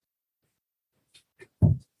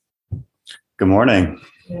Good morning.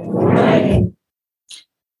 Good morning.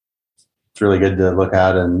 It's really good to look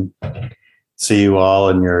out and see you all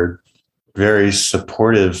and your very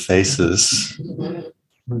supportive faces.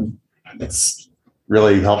 It's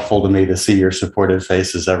really helpful to me to see your supportive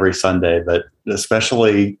faces every Sunday, but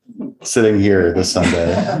especially sitting here this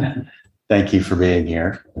Sunday. Thank you for being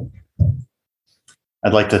here.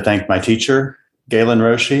 I'd like to thank my teacher, Galen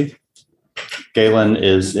Roshi. Galen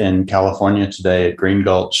is in California today at Green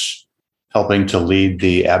Gulch, helping to lead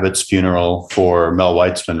the Abbott's funeral for Mel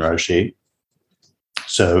Weitzman Roshi.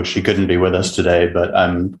 So she couldn't be with us today, but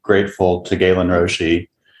I'm grateful to Galen Roshi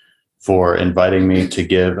for inviting me to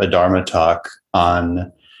give a Dharma talk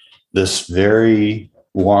on this very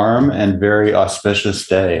warm and very auspicious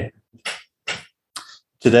day.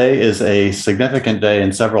 Today is a significant day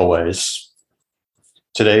in several ways.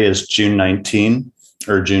 Today is June 19,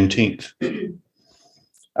 or Juneteenth.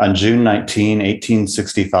 On June 19,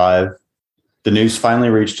 1865, the news finally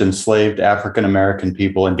reached enslaved African American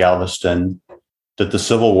people in Galveston that the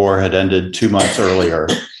Civil War had ended 2 months earlier,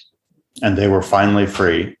 and they were finally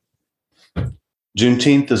free.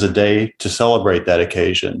 Juneteenth is a day to celebrate that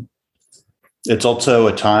occasion. It's also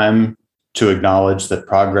a time to acknowledge that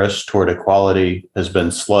progress toward equality has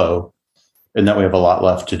been slow and that we have a lot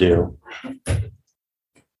left to do.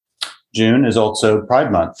 June is also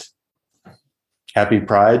Pride Month. Happy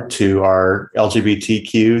Pride to our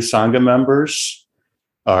LGBTQ Sangha members,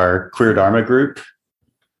 our Queer Dharma group,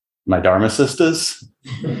 my Dharma sisters,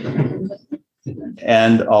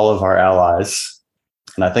 and all of our allies.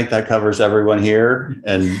 And I think that covers everyone here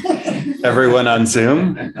and everyone on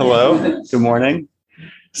Zoom. Hello, good morning.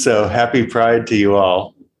 So happy Pride to you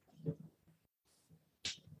all.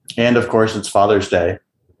 And of course, it's Father's Day.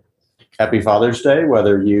 Happy Father's Day,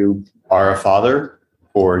 whether you are a father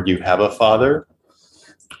or you have a father,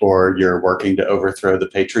 or you're working to overthrow the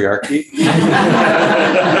patriarchy.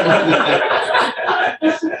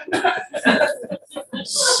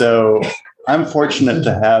 So I'm fortunate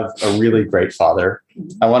to have a really great father.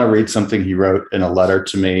 I want to read something he wrote in a letter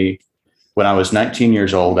to me when I was 19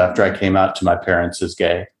 years old after I came out to my parents as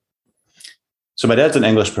gay. So my dad's an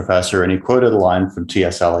English professor, and he quoted a line from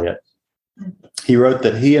T.S. Eliot. He wrote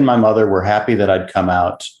that he and my mother were happy that I'd come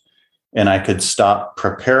out and I could stop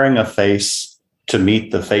preparing a face to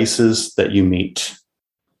meet the faces that you meet.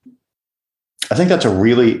 I think that's a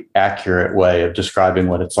really accurate way of describing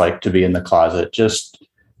what it's like to be in the closet, just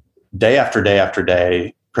day after day after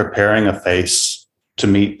day, preparing a face to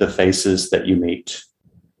meet the faces that you meet.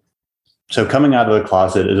 So coming out of the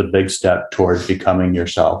closet is a big step toward becoming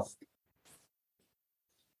yourself.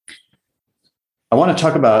 I want to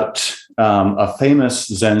talk about a famous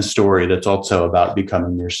Zen story that's also about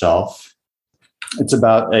becoming yourself. It's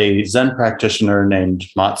about a Zen practitioner named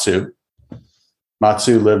Matsu.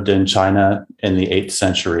 Matsu lived in China in the 8th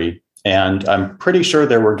century, and I'm pretty sure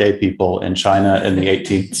there were gay people in China in the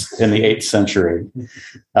 8th century,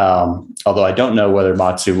 although I don't know whether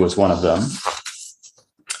Matsu was one of them.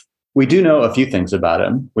 We do know a few things about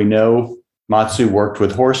him. We know Matsu worked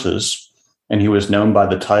with horses, and he was known by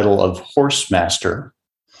the title of horse master.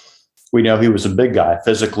 We know he was a big guy,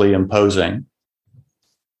 physically imposing.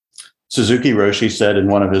 Suzuki Roshi said in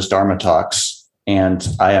one of his Dharma talks, and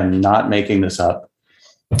I am not making this up,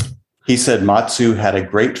 he said Matsu had a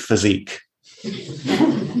great physique.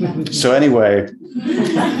 So anyway,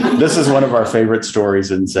 this is one of our favorite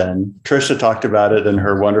stories in Zen. Trisha talked about it in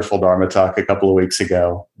her wonderful Dharma talk a couple of weeks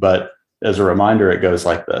ago, but as a reminder, it goes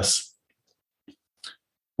like this.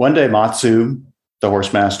 One day, Matsu, the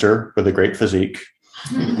horse master with a great physique,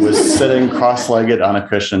 was sitting cross-legged on a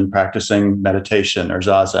cushion practicing meditation or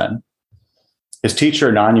zazen. His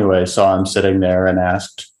teacher, Nanyue, saw him sitting there and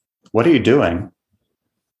asked, "What are you doing?"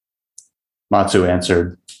 Matsu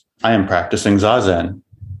answered, "I am practicing zazen."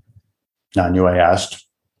 Nanyue asked,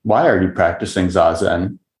 "Why are you practicing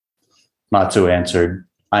zazen?" Matsu answered,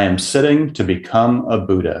 "I am sitting to become a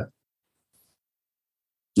Buddha."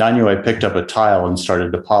 Nanyue picked up a tile and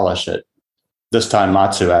started to polish it. This time,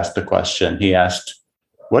 Matsu asked the question. He asked,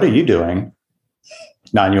 "What are you doing?"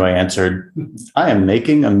 Nanyue answered, "I am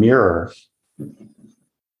making a mirror."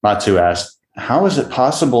 Matsu asked, "How is it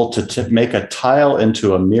possible to make a tile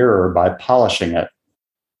into a mirror by polishing it?"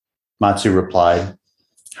 Matsu replied,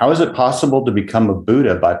 "How is it possible to become a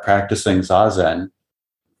Buddha by practicing zazen?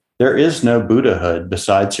 There is no Buddhahood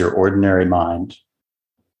besides your ordinary mind."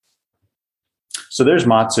 So there's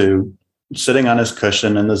Matsu sitting on his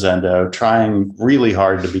cushion in the Zendo, trying really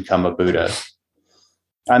hard to become a Buddha.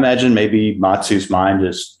 I imagine maybe Matsu's mind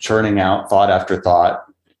is churning out thought after thought,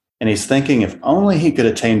 and he's thinking if only he could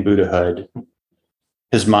attain Buddhahood,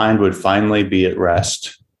 his mind would finally be at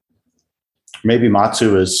rest. Maybe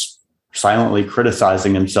Matsu is silently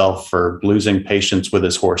criticizing himself for losing patience with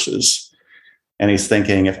his horses. And he's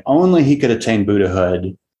thinking, if only he could attain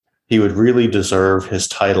Buddhahood, he would really deserve his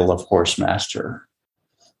title of horse master.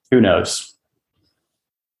 Who knows?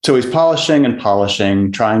 So he's polishing and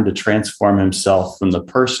polishing, trying to transform himself from the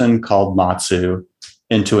person called Matsu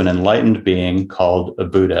into an enlightened being called a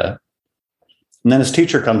Buddha. And then his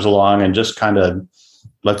teacher comes along and just kind of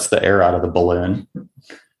lets the air out of the balloon.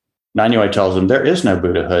 Nanyue tells him, there is no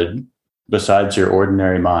Buddhahood besides your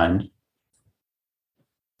ordinary mind.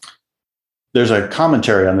 There's a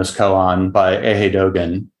commentary on this koan by Eihei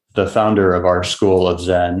Dogen, the founder of our school of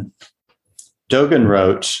Zen. Dogen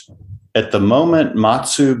wrote, at the moment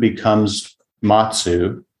Matsu becomes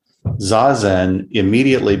Matsu, Zazen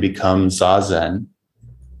immediately becomes Zazen.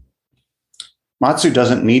 Matsu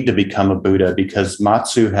doesn't need to become a Buddha because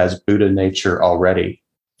Matsu has Buddha nature already.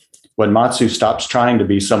 When Matsu stops trying to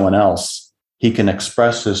be someone else, he can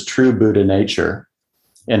express his true Buddha nature,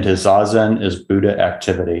 and his Zazen is Buddha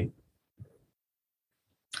activity.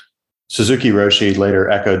 Suzuki Roshi later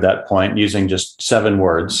echoed that point using just 7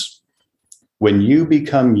 words. When you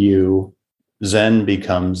become you, Zen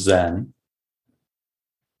becomes Zen.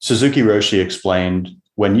 Suzuki Roshi explained,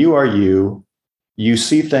 when you are you, you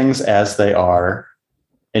see things as they are,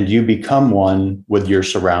 and you become one with your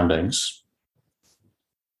surroundings.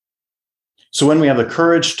 So when we have the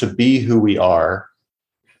courage to be who we are,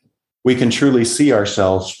 we can truly see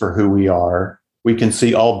ourselves for who we are. We can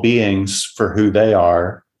see all beings for who they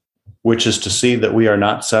are, which is to see that we are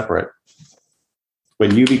not separate.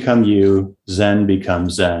 When you become you, Zen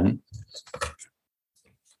becomes Zen.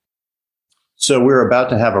 So we're about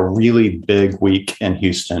to have a really big week in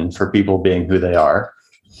Houston for people being who they are.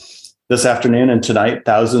 This afternoon and tonight,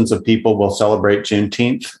 thousands of people will celebrate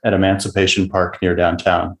Juneteenth at Emancipation Park near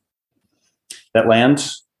downtown. That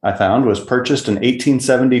land, I found, was purchased in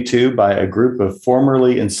 1872 by a group of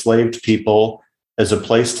formerly enslaved people as a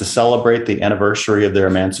place to celebrate the anniversary of their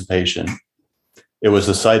emancipation. It was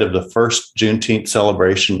the site of the first Juneteenth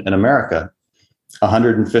celebration in America,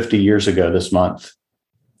 150 years ago this month.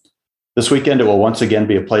 This weekend, it will once again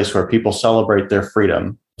be a place where people celebrate their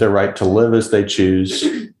freedom, their right to live as they choose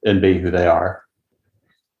and be who they are.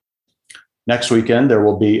 Next weekend, there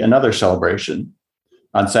will be another celebration.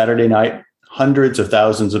 On Saturday night, hundreds of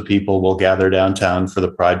thousands of people will gather downtown for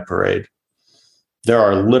the Pride Parade. There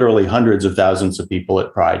are literally hundreds of thousands of people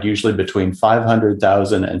at Pride, usually between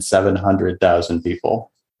 500,000 and 700,000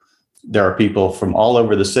 people. There are people from all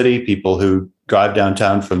over the city, people who drive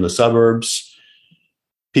downtown from the suburbs,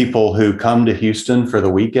 people who come to Houston for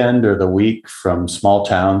the weekend or the week from small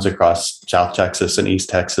towns across South Texas and East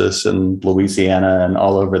Texas and Louisiana and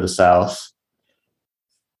all over the South.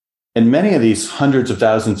 And many of these hundreds of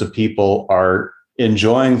thousands of people are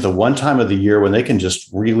enjoying the one time of the year when they can just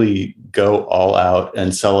really go all out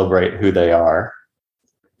and celebrate who they are.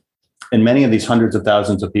 And many of these hundreds of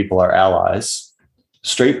thousands of people are allies,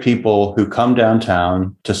 straight people who come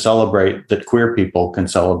downtown to celebrate that queer people can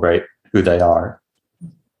celebrate who they are.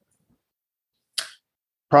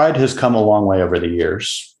 Pride has come a long way over the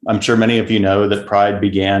years. I'm sure many of you know that Pride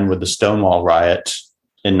began with the Stonewall riot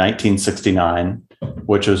in 1969,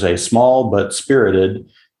 which was a small but spirited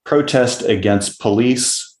protest against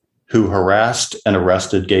police who harassed and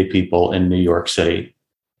arrested gay people in New York City.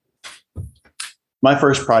 My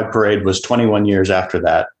first Pride Parade was 21 years after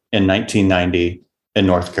that, in 1990, in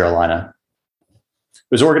North Carolina. It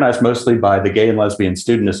was organized mostly by the Gay and Lesbian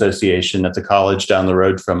Student Association at the college down the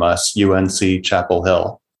road from us, UNC Chapel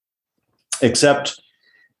Hill. Except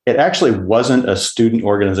it actually wasn't a student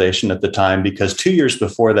organization at the time, because 2 years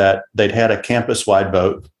before that, they'd had a campus-wide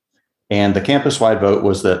vote. And the campus-wide vote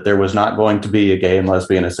was that there was not going to be a Gay and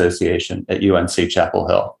Lesbian Association at UNC Chapel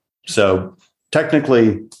Hill. So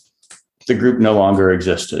technically, the group no longer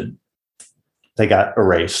existed. They got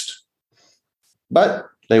erased. But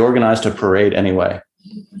they organized a parade anyway.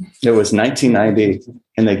 It was 1990,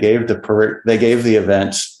 and they gave the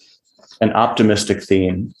event an optimistic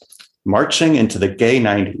theme: marching into the gay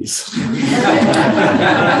 90s.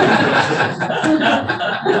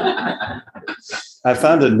 I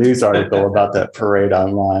found a news article about that parade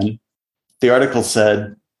online. The article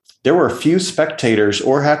said, there were few spectators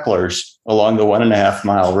or hecklers along the 1.5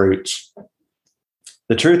 mile route.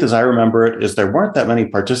 The truth, as I remember it, is there weren't that many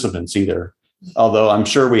participants either, although I'm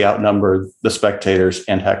sure we outnumbered the spectators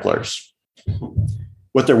and hecklers.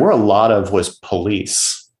 What there were a lot of was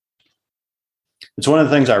police. It's one of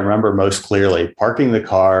the things I remember most clearly, parking the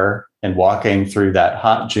car and walking through that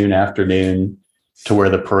hot June afternoon to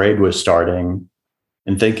where the parade was starting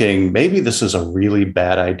and thinking, maybe this is a really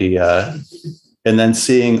bad idea. and then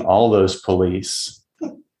seeing all those police.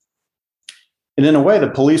 And in a way, the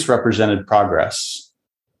police represented progress.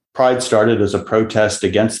 Pride started as a protest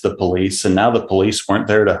against the police, and now the police weren't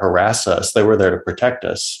there to harass us. They were there to protect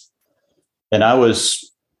us. And I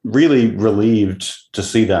was really relieved to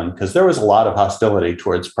see them because there was a lot of hostility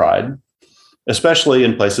towards Pride, especially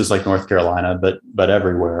in places like North Carolina, but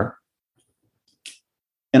everywhere.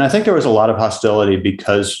 And I think there was a lot of hostility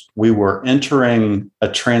because we were entering a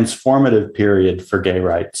transformative period for gay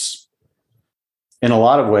rights. In a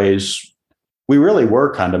lot of ways, we really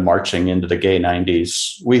were kind of marching into the gay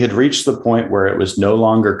 90s. We had reached the point where it was no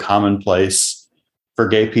longer commonplace for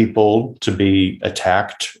gay people to be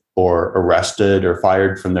attacked or arrested or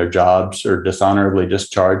fired from their jobs or dishonorably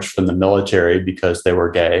discharged from the military because they were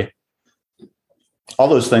gay. All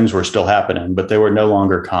those things were still happening, but they were no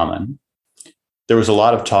longer common. There was a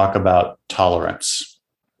lot of talk about tolerance.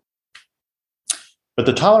 But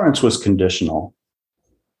the tolerance was conditional.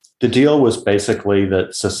 The deal was basically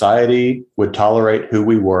that society would tolerate who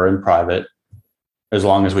we were in private as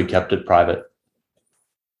long as we kept it private.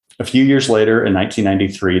 A few years later, in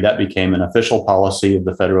 1993, that became an official policy of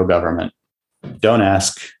the federal government. Don't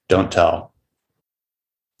ask, don't tell.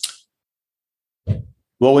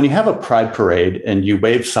 Well, when you have a pride parade and you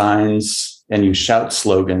wave signs and you shout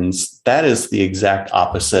slogans, that is the exact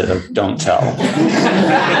opposite of don't tell.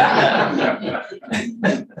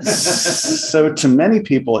 So to many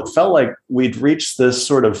people, it felt like we'd reached this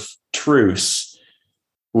sort of truce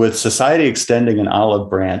with society extending an olive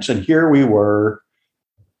branch. And here we were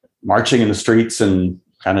marching in the streets and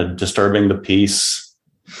kind of disturbing the peace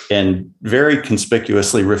and very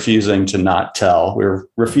conspicuously refusing to not tell. We were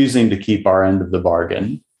refusing to keep our end of the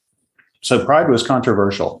bargain. So Pride was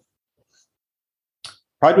controversial.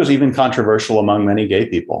 Pride was even controversial among many gay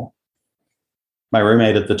people. My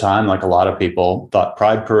roommate at the time, like a lot of people, thought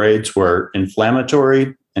pride parades were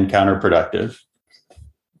inflammatory and counterproductive.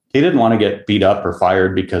 He didn't want to get beat up or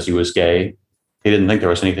fired because he was gay. He didn't think there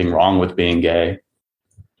was anything wrong with being gay.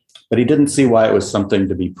 But he didn't see why it was something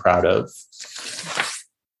to be proud of.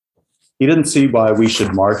 He didn't see why we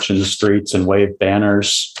should march in the streets and wave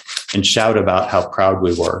banners and shout about how proud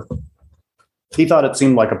we were. He thought it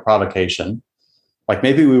seemed like a provocation. Like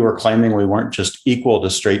maybe we were claiming we weren't just equal to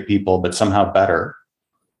straight people, but somehow better.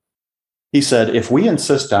 He said, if we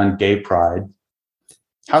insist on gay pride,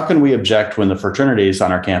 how can we object when the fraternities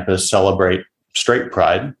on our campus celebrate straight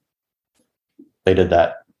pride? They did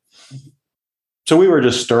that. So we were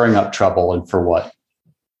just stirring up trouble, and for what?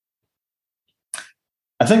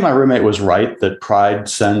 I think my roommate was right that pride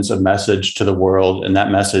sends a message to the world, and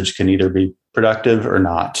that message can either be productive or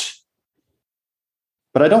not.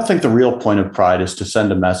 But I don't think the real point of Pride is to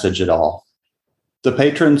send a message at all. The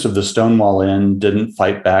patrons of the Stonewall Inn didn't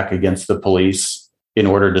fight back against the police in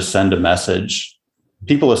order to send a message.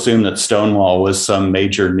 People assumed that Stonewall was some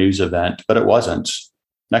major news event, but it wasn't.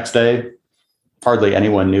 Next day, hardly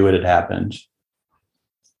anyone knew it had happened.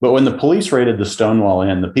 But when the police raided the Stonewall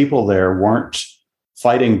Inn, the people there weren't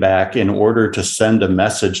fighting back in order to send a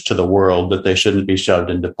message to the world that they shouldn't be shoved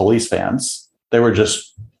into police vans. They were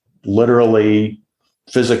just literally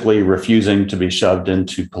physically refusing to be shoved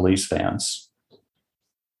into police vans.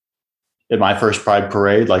 At my first Pride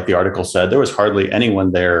parade, like the article said, there was hardly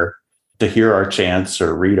anyone there to hear our chants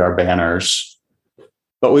or read our banners.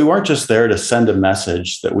 But we weren't just there to send a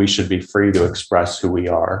message that we should be free to express who we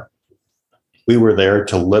are. We were there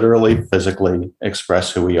to literally, physically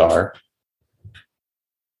express who we are.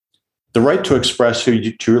 The right to express who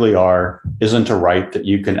you truly are isn't a right that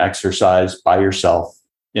you can exercise by yourself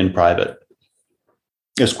in private.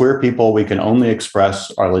 As queer people, we can only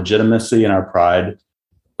express our legitimacy and our pride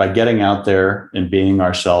by getting out there and being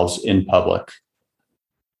ourselves in public.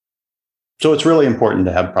 So it's really important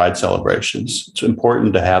to have pride celebrations. It's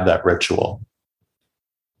important to have that ritual.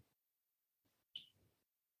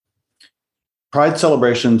 Pride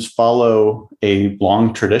celebrations follow a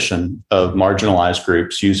long tradition of marginalized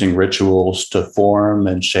groups using rituals to form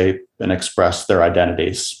and shape and express their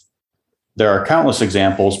identities. There are countless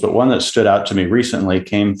examples, but one that stood out to me recently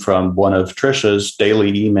came from one of Trisha's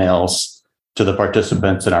daily emails to the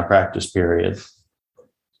participants in our practice period.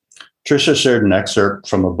 Trisha shared an excerpt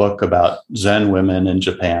from a book about Zen women in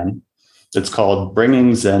Japan. It's called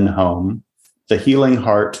Bringing Zen Home, The Healing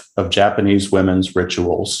Heart of Japanese Women's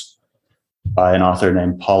Rituals by an author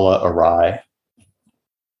named Paula Arai.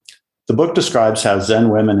 The book describes how Zen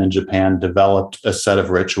women in Japan developed a set of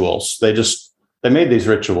rituals. They made these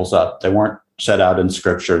rituals up. They weren't set out in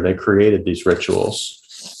scripture. They created these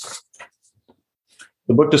rituals.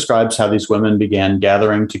 The book describes how these women began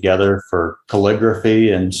gathering together for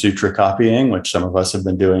calligraphy and sutra copying, which some of us have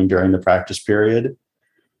been doing during the practice period.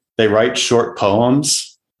 They write short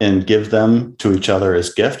poems and give them to each other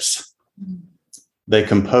as gifts. They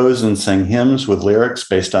compose and sing hymns with lyrics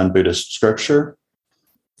based on Buddhist scripture.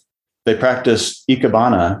 They practice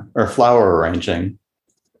ikebana, or flower arranging,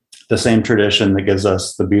 the same tradition that gives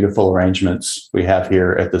us the beautiful arrangements we have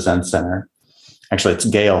here at the Zen Center. Actually, it's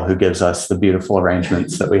Gail who gives us the beautiful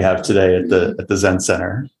arrangements that we have today at the Zen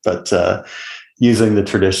Center, but using the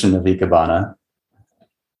tradition of ikebana.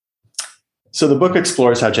 So the book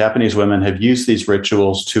explores how Japanese women have used these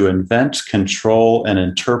rituals to invent, control, and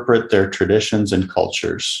interpret their traditions and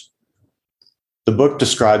cultures. The book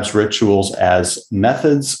describes rituals as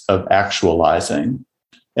methods of actualizing.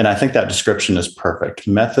 And I think that description is perfect.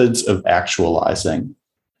 Methods of actualizing.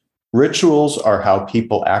 Rituals are how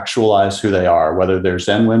people actualize who they are, whether they're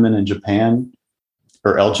Zen women in Japan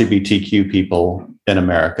or LGBTQ people in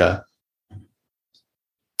America.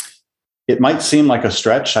 It might seem like a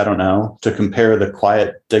stretch, I don't know, to compare the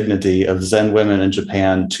quiet dignity of Zen women in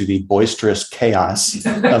Japan to the boisterous chaos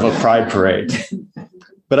of a pride parade.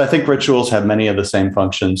 But I think rituals have many of the same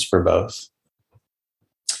functions for both.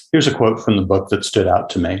 Here's a quote from the book that stood out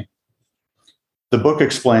to me. The book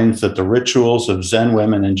explains that the rituals of Zen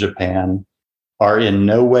women in Japan are in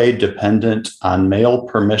no way dependent on male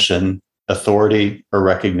permission, authority, or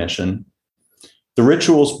recognition. The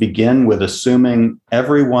rituals begin with assuming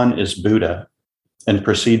everyone is Buddha and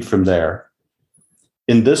proceed from there.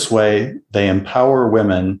 In this way, they empower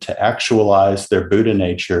women to actualize their Buddha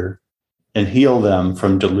nature and heal them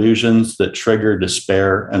from delusions that trigger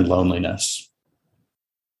despair and loneliness.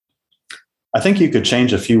 I think you could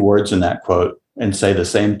change a few words in that quote and say the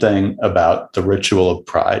same thing about the ritual of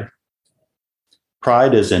pride.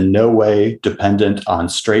 Pride is in no way dependent on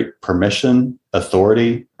straight permission,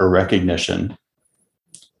 authority, or recognition.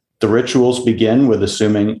 The rituals begin with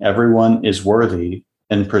assuming everyone is worthy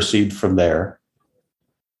and proceed from there.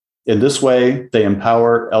 In this way, they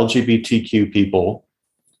empower LGBTQ people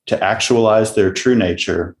to actualize their true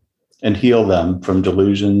nature and heal them from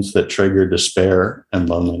delusions that trigger despair and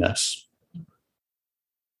loneliness.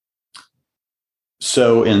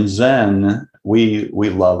 So in Zen, we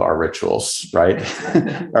love our rituals, right?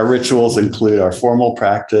 Our rituals include our formal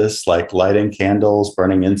practice, like lighting candles,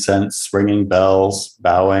 burning incense, ringing bells,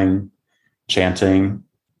 bowing, chanting.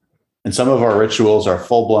 And some of our rituals are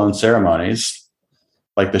full-blown ceremonies,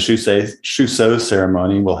 like the Shuso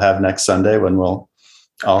ceremony we'll have next Sunday when we'll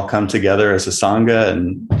all come together as a Sangha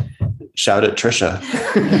and shout at Trisha.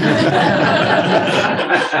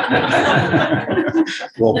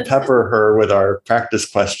 We'll pepper her with our practice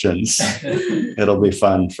questions. It'll be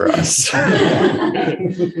fun for us.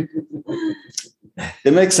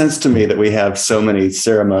 It makes sense to me that we have so many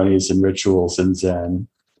ceremonies and rituals in Zen.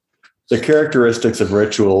 The characteristics of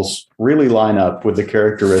rituals really line up with the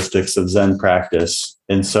characteristics of Zen practice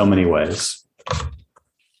in so many ways.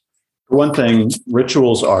 For one thing,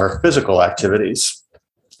 rituals are physical activities,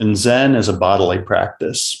 and Zen is a bodily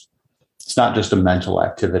practice. It's not just a mental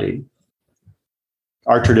activity.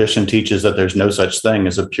 Our tradition teaches that there's no such thing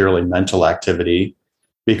as a purely mental activity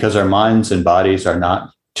because our minds and bodies are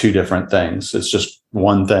not two different things. It's just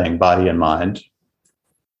one thing, body and mind.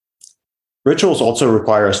 Rituals also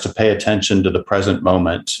require us to pay attention to the present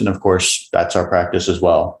moment. And of course, that's our practice as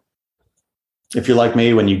well. If you're like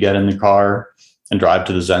me, when you get in the car and drive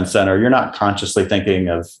to the Zen Center, you're not consciously thinking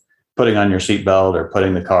of putting on your seatbelt or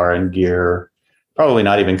putting the car in gear, probably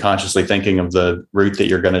not even consciously thinking of the route that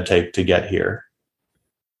you're going to take to get here.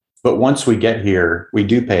 But once we get here, we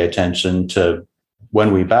do pay attention to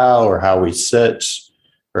when we bow or how we sit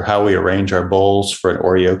or how we arrange our bowls for an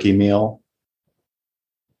oryoki meal.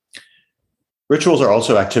 Rituals are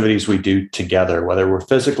also activities we do together, whether we're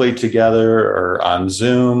physically together or on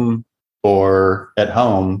Zoom or at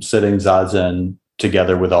home, sitting zazen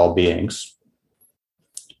together with all beings.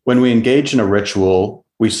 When we engage in a ritual,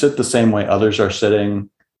 we sit the same way others are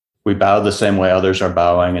sitting, we bow the same way others are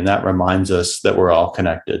bowing, and that reminds us that we're all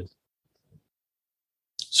connected.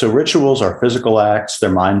 So rituals are physical acts,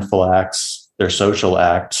 they're mindful acts, they're social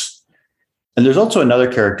acts. And there's also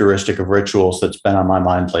another characteristic of rituals that's been on my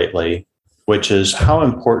mind lately, which is how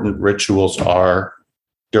important rituals are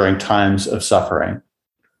during times of suffering.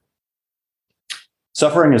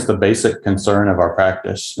 Suffering is the basic concern of our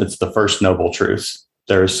practice. It's the first noble truth.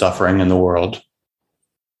 There is suffering in the world.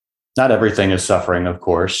 Not everything is suffering, of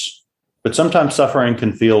course, but sometimes suffering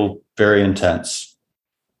can feel very intense.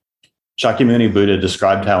 Shakyamuni Buddha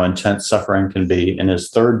described how intense suffering can be in his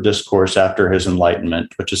third discourse after his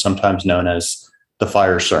enlightenment, which is sometimes known as the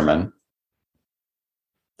fire sermon.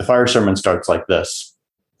 The fire sermon starts like this.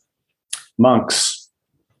 Monks,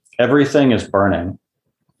 everything is burning.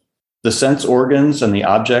 The sense organs and the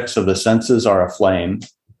objects of the senses are aflame.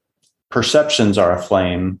 Perceptions are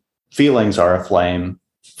aflame. Feelings are aflame.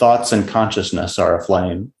 Thoughts and consciousness are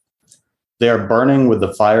aflame. They are burning with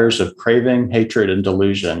the fires of craving, hatred, and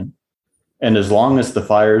delusion. And as long as the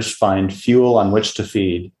fires find fuel on which to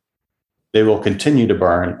feed, they will continue to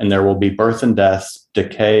burn, and there will be birth and death,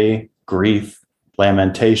 decay, grief,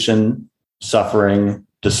 lamentation, suffering,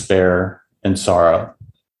 despair, and sorrow.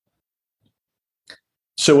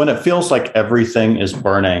 So when it feels like everything is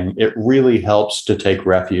burning, it really helps to take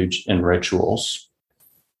refuge in rituals.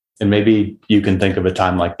 And maybe you can think of a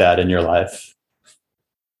time like that in your life.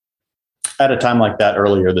 At a time like that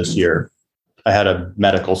earlier this year, I had a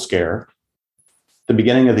medical scare. At the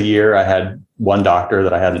beginning of the year, I had one doctor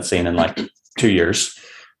that I hadn't seen in like 2 years.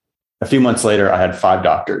 A few months later, I had 5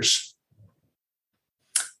 doctors.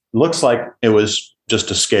 It looks like it was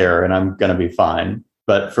just a scare and I'm going to be fine.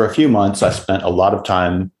 But for a few months, I spent a lot of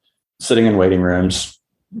time sitting in waiting rooms,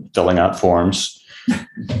 filling out forms,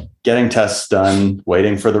 getting tests done,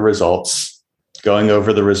 waiting for the results, going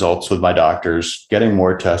over the results with my doctors, getting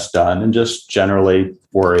more tests done, and just generally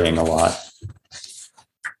worrying a lot.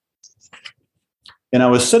 And I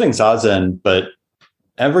was sitting zazen, but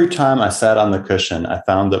every time I sat on the cushion, I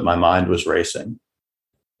found that my mind was racing.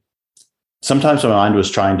 Sometimes my mind was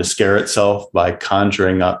trying to scare itself by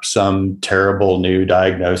conjuring up some terrible new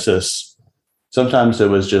diagnosis. Sometimes it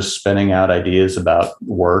was just spinning out ideas about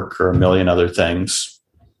work or a million other things.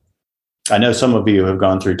 I know some of you have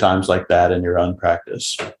gone through times like that in your own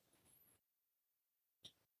practice.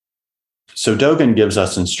 So Dogen gives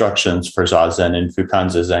us instructions for zazen in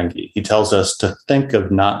Fukanza Zengi. He tells us to think of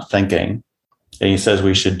not thinking, and he says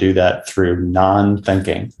we should do that through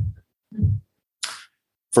non-thinking.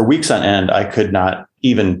 For weeks on end, I could not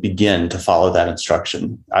even begin to follow that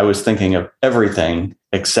instruction. I was thinking of everything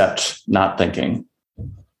except not thinking.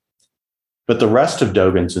 But the rest of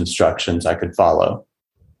Dogen's instructions I could follow.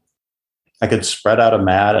 I could spread out a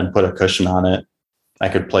mat and put a cushion on it. I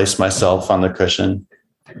could place myself on the cushion.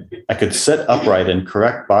 I could sit upright in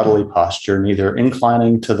correct bodily posture, neither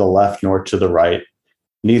inclining to the left nor to the right,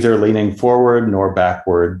 neither leaning forward nor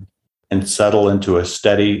backward, and settle into a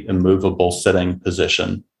steady, immovable sitting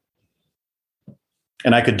position.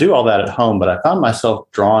 And I could do all that at home, but I found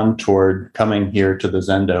myself drawn toward coming here to the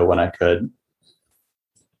Zendo when I could.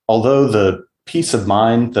 Although the peace of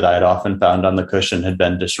mind that I had often found on the cushion had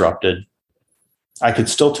been disrupted, I could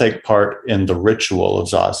still take part in the ritual of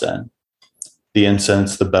zazen. The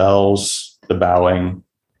incense, the bells, the bowing,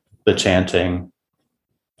 the chanting.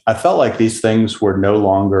 I felt like these things were no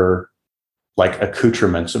longer like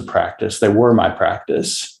accoutrements of practice. They were my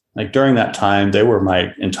practice. Like during that time, they were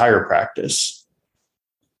my entire practice.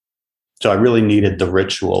 So I really needed the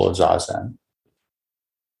ritual of zazen.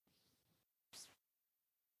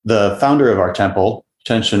 The founder of our temple,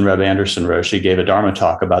 Tenshin Reb Anderson Roshi, gave a Dharma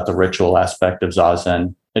talk about the ritual aspect of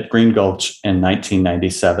zazen at Green Gulch in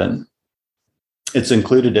 1997. It's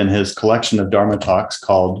included in his collection of Dharma talks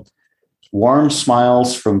called Warm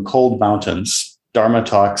Smiles from Cold Mountains, Dharma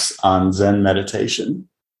Talks on Zen Meditation.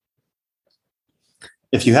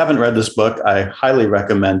 If you haven't read this book, I highly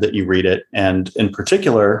recommend that you read it. And in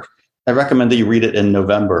particular, I recommend that you read it in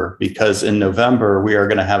November, because in November, we are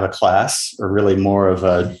going to have a class, or really more of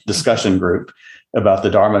a discussion group, about the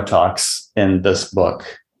Dharma talks in this book.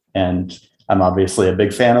 And I'm obviously a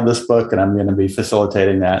big fan of this book, and I'm going to be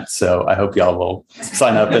facilitating that. So I hope y'all will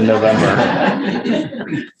sign up in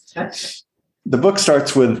November. The book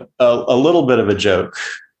starts with a little bit of a joke,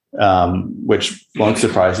 which won't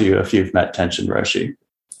surprise you if you've met Tenshin Roshi.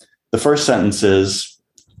 The first sentence is,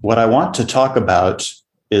 "What I want to talk about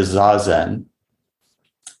is zazen."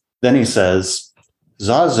 Then he says,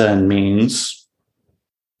 "Zazen means,"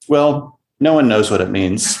 well, no one knows what it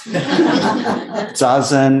means.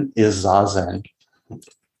 Zazen is zazen.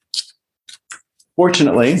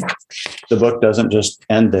 Fortunately, the book doesn't just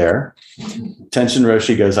end there. Tenshin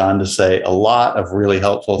Roshi goes on to say a lot of really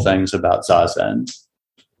helpful things about zazen.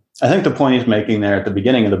 I think the point he's making there at the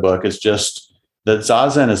beginning of the book is just that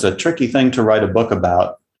zazen is a tricky thing to write a book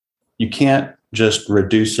about. You can't just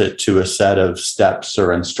reduce it to a set of steps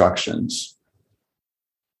or instructions.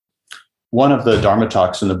 One of the Dharma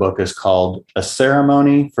talks in the book is called A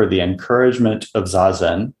Ceremony for the Encouragement of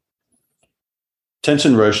Zazen.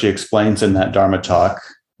 Tenshin Roshi explains in that Dharma talk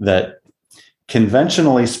that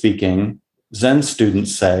conventionally speaking, Zen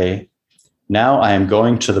students say, "Now I am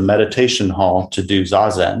going to the meditation hall to do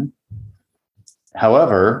zazen."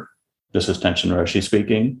 However, this is Tenshin Roshi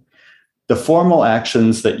speaking, The formal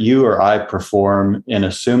actions that you or I perform in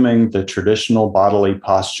assuming the traditional bodily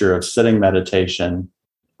posture of sitting meditation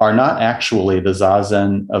are not actually the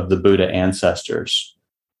Zazen of the Buddha ancestors.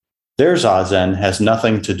 Their Zazen has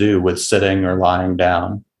nothing to do with sitting or lying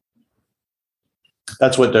down.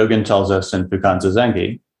 That's what Dogen tells us in Fukan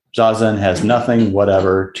Zazengi. Zazen has nothing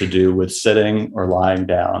whatever to do with sitting or lying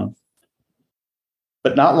down.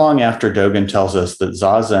 But not long after Dogen tells us that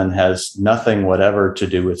Zazen has nothing whatever to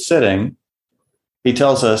do with sitting, he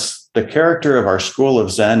tells us the character of our school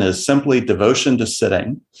of Zen is simply devotion to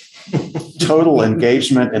sitting, total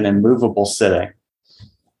engagement in immovable sitting.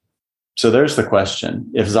 So there's the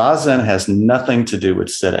question. If Zazen has nothing to do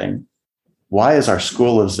with sitting, why is our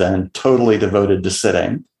school of Zen totally devoted to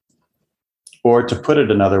sitting? Or to put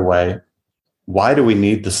it another way, why do we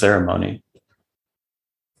need the ceremony?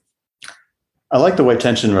 I like the way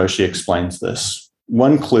Tenshin Roshi explains this.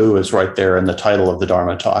 One clue is right there in the title of the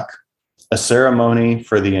Dharma talk, a ceremony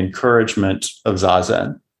for the encouragement of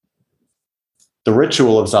Zazen. The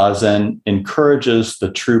ritual of Zazen encourages the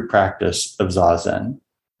true practice of Zazen.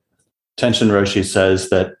 Tenshin Roshi says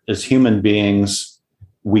that as human beings,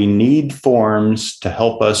 we need forms to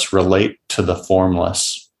help us relate to the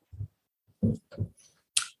formless.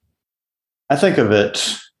 I think of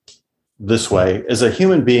it this way. As a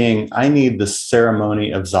human being, I need the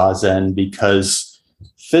ceremony of Zazen because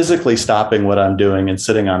physically stopping what I'm doing and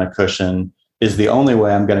sitting on a cushion is the only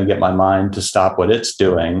way I'm going to get my mind to stop what it's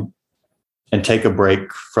doing and take a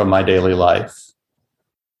break from my daily life.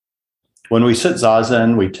 When we sit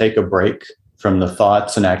Zazen, we take a break from the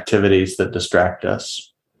thoughts and activities that distract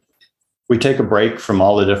us. We take a break from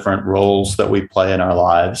all the different roles that we play in our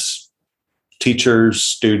lives: teachers,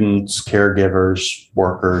 students, caregivers,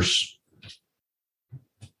 workers.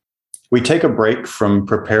 We take a break from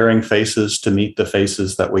preparing faces to meet the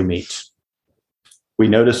faces that we meet. We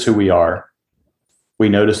notice who we are. We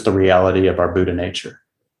notice the reality of our Buddha nature.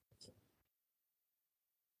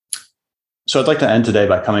 So I'd like to end today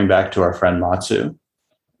by coming back to our friend Matsu.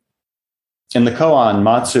 In the koan,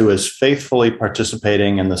 Matsu is faithfully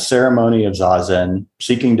participating in the ceremony of Zazen,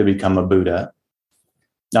 seeking to become a Buddha.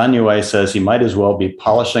 Nanyue says he might as well be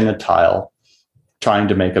polishing a tile, trying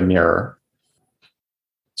to make a mirror.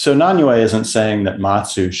 So Nanyue isn't saying that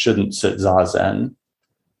Matsu shouldn't sit Zazen.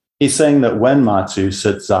 He's saying that when Matsu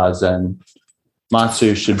sits Zazen,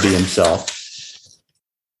 Matsu should be himself.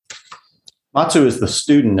 Matsu is the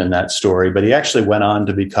student in that story, but he actually went on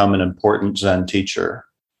to become an important Zen teacher.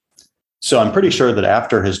 So I'm pretty sure that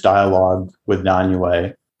after his dialogue with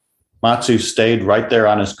Nanyue, Matsu stayed right there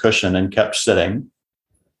on his cushion and kept sitting,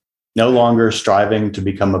 no longer striving to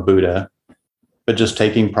become a Buddha, but just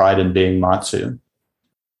taking pride in being Matsu.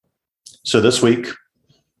 So this week,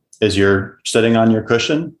 as you're sitting on your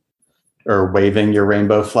cushion or waving your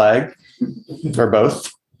rainbow flag, or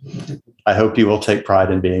both, I hope you will take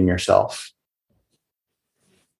pride in being yourself.